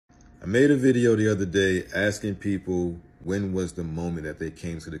I made a video the other day asking people when was the moment that they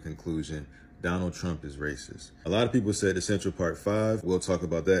came to the conclusion Donald Trump is racist. A lot of people said the Central Park 5. We'll talk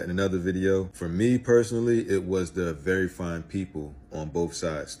about that in another video. For me personally, it was the very fine people on both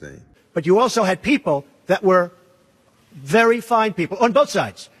sides thing. But you also had people that were very fine people on both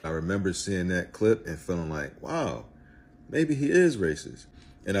sides. I remember seeing that clip and feeling like, wow, maybe he is racist.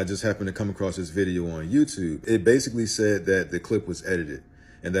 And I just happened to come across this video on YouTube. It basically said that the clip was edited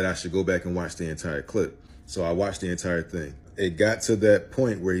and that I should go back and watch the entire clip. So I watched the entire thing. It got to that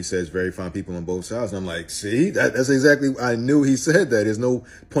point where he says very fine people on both sides. And I'm like, see, that's exactly, I knew he said that. There's no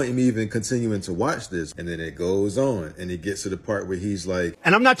point in me even continuing to watch this. And then it goes on and it gets to the part where he's like.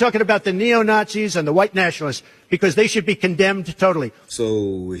 And I'm not talking about the neo-Nazis and the white nationalists because they should be condemned totally.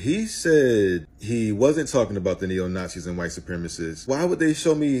 So he said he wasn't talking about the neo-Nazis and white supremacists. Why would they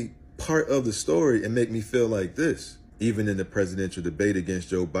show me part of the story and make me feel like this? Even in the presidential debate against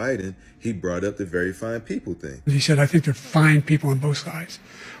Joe Biden, he brought up the very fine people thing. He said, I think they're fine people on both sides.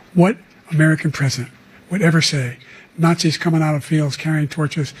 What American president would ever say, Nazis coming out of fields, carrying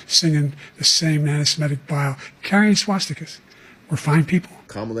torches, singing the same anti-Semitic bile, carrying swastikas, were fine people?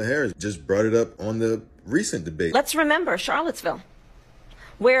 Kamala Harris just brought it up on the recent debate. Let's remember Charlottesville,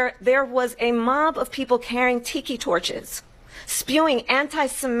 where there was a mob of people carrying tiki torches, spewing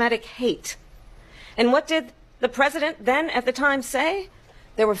anti-Semitic hate. And what did the president then at the time say?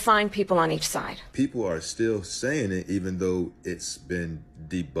 There were fine people on each side. People are still saying it even though it's been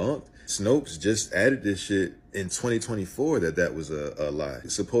debunked. Snopes just added this shit in 2024 that was a lie. He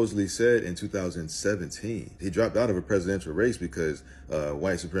supposedly said in 2017. He dropped out of a presidential race because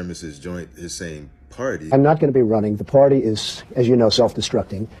white supremacists joined his same party. I'm not going to be running. The party is, as you know,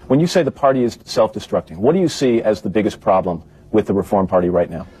 self-destructing. When you say the party is self-destructing, what do you see as the biggest problem with the Reform Party right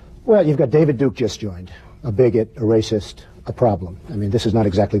now? Well, you've got David Duke just joined. A bigot, a racist, a problem. I mean, this is not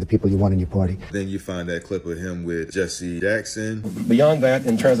exactly the people you want in your party. Then you find that clip of him with Jesse Jackson. Beyond that,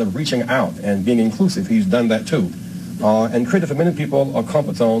 in terms of reaching out and being inclusive, he's done that too. And created for many people a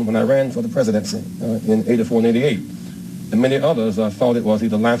comfort zone when I ran for the presidency in 84 and 88. And many others thought it was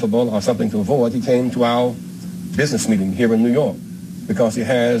either laughable or something to avoid. He came to our business meeting here in New York because he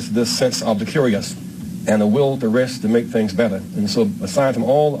has this sense of the curious and a will to risk to make things better. And so aside from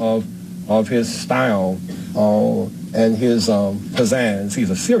all of his style and his pizzazz, he's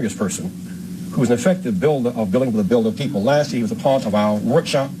a serious person who's an effective builder of people. Last year he was a part of our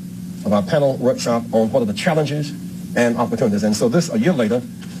workshop, of our panel workshop on what are the challenges and opportunities. And so a year later,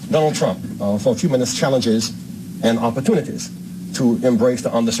 Donald Trump, for a few minutes, challenges and opportunities to embrace the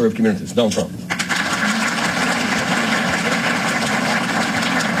underserved communities. Donald Trump.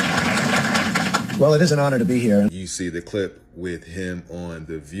 Well, it is an honor to be here. You see the clip with him on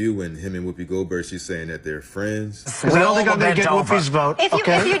The View and him and Whoopi Goldberg. She's saying that they're friends. I don't think I'm going to get Whoopi's vote. If you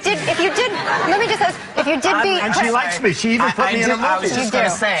did, let me just ask, if you did be... And she likes me. She even put me in a movie. I was just going to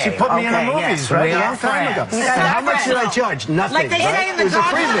say. She put me in a movies, right? A long time ago. And how much did I charge? Nothing, like they say in the it was a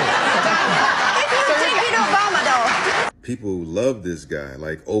freebie. If you did beat Obama, though. People love this guy.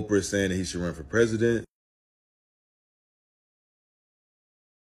 Like Oprah saying that he should run for president.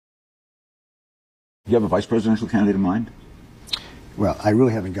 Do you have a vice presidential candidate in mind? Well, I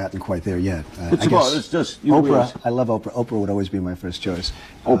really haven't gotten quite there yet. It's just Oprah. I love Oprah. Oprah would always be my first choice.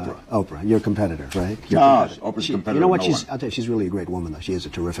 Oprah, your competitor, right? Oprah's a competitor. You know what? I'll tell you, she's really a great woman, though. She is a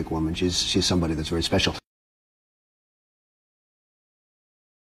terrific woman. She's somebody that's very special.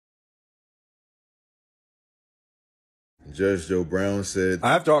 Judge Joe Brown said,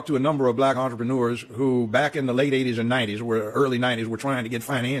 I've talked to a number of black entrepreneurs who back in the late 80s and 90s, early 90s, were trying to get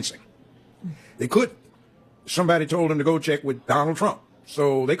financing. They couldn't. Somebody told them to go check with Donald Trump.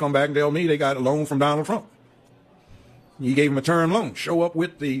 So they come back and tell me they got a loan from Donald Trump. He gave them a term loan. Show up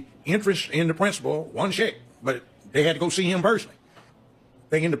with the interest in the principal, one check. But they had to go see him personally.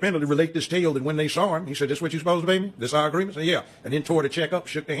 They independently relate this tale that when they saw him, he said, this is what you're supposed to pay me? This our agreement? I said, yeah. And then tore the check up,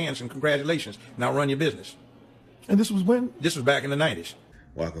 shook their hands, and congratulations. Now run your business. And this was when? This was back in the 90s.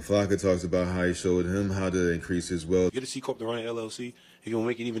 Waka Flocka talks about how he showed him how to increase his wealth. Get a C Corp to run an LLC. If you want to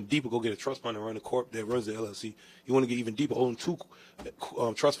make it even deeper, go get a trust fund and run a corp that runs the LLC. You want to get even deeper, own two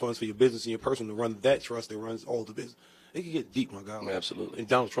trust funds for your business and your person to run that trust that runs all the business. It can get deep, my God. Absolutely. And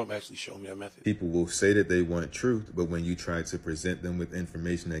Donald Trump actually showed me that method. People will say that they want truth, but when you try to present them with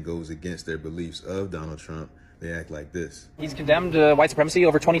information that goes against their beliefs of Donald Trump, They act like this. He's condemned white supremacy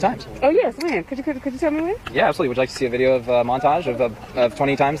over 20 times. Oh, yes, when? Could you tell me when? Yeah, absolutely. Would you like to see a video of montage of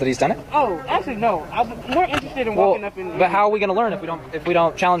 20 times that he's done it? Oh, actually, no. I'm more interested in walking up in... But how are we going to learn if we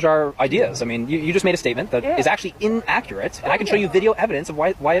don't challenge our ideas? I mean, you just made a statement that is actually inaccurate, and I can show you video evidence of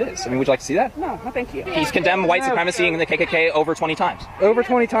why it is. I mean, would you like to see that? No, thank you. He's condemned white supremacy and the KKK over 20 times. Over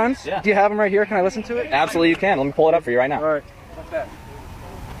 20 times? Yeah. Do you have him right here? Can I listen to it? Absolutely, you can. Let me pull it up for you right now. All right.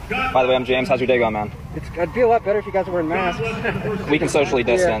 By the way, I'm James. How's your day going, man? I'd be a lot better if you guys were wearing masks. We can socially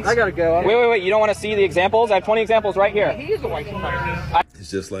distance. Yeah, I gotta go. Wait. You don't want to see the examples? I have 20 examples right here. He is a white supremacist.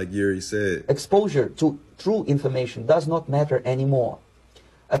 It's just like Yuri said. Exposure to true information does not matter anymore.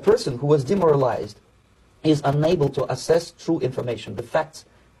 A person who was demoralized is unable to assess true information. The facts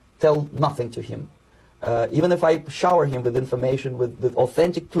tell nothing to him. Even if I shower him with information, with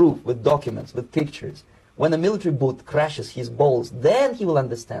authentic proof, with documents, with pictures, when a military boot crashes his balls, then he will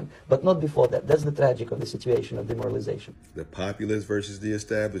understand, but not before that. That's the tragic of the situation of demoralization. The populace versus the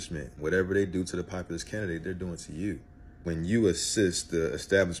establishment. Whatever they do to the populist candidate, they're doing to you. When you assist the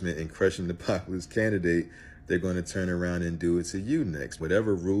establishment in crushing the populist candidate, they're going to turn around and do it to you next.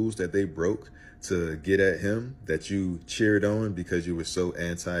 Whatever rules that they broke to get at him, that you cheered on because you were so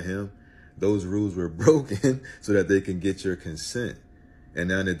anti-him, those rules were broken so that they can get your consent. And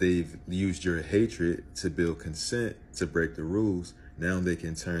now that they've used your hatred to build consent to break the rules, now they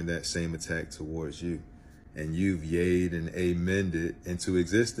can turn that same attack towards you. And you've yayed and amened it into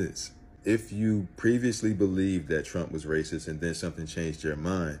existence. If you previously believed that Trump was racist and then something changed your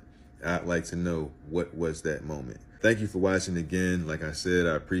mind, I'd like to know, what was that moment? Thank you for watching again. Like I said,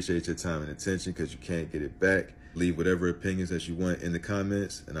 I appreciate your time and attention because you can't get it back. Leave whatever opinions that you want in the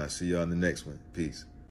comments, and I'll see y'all in the next one. Peace.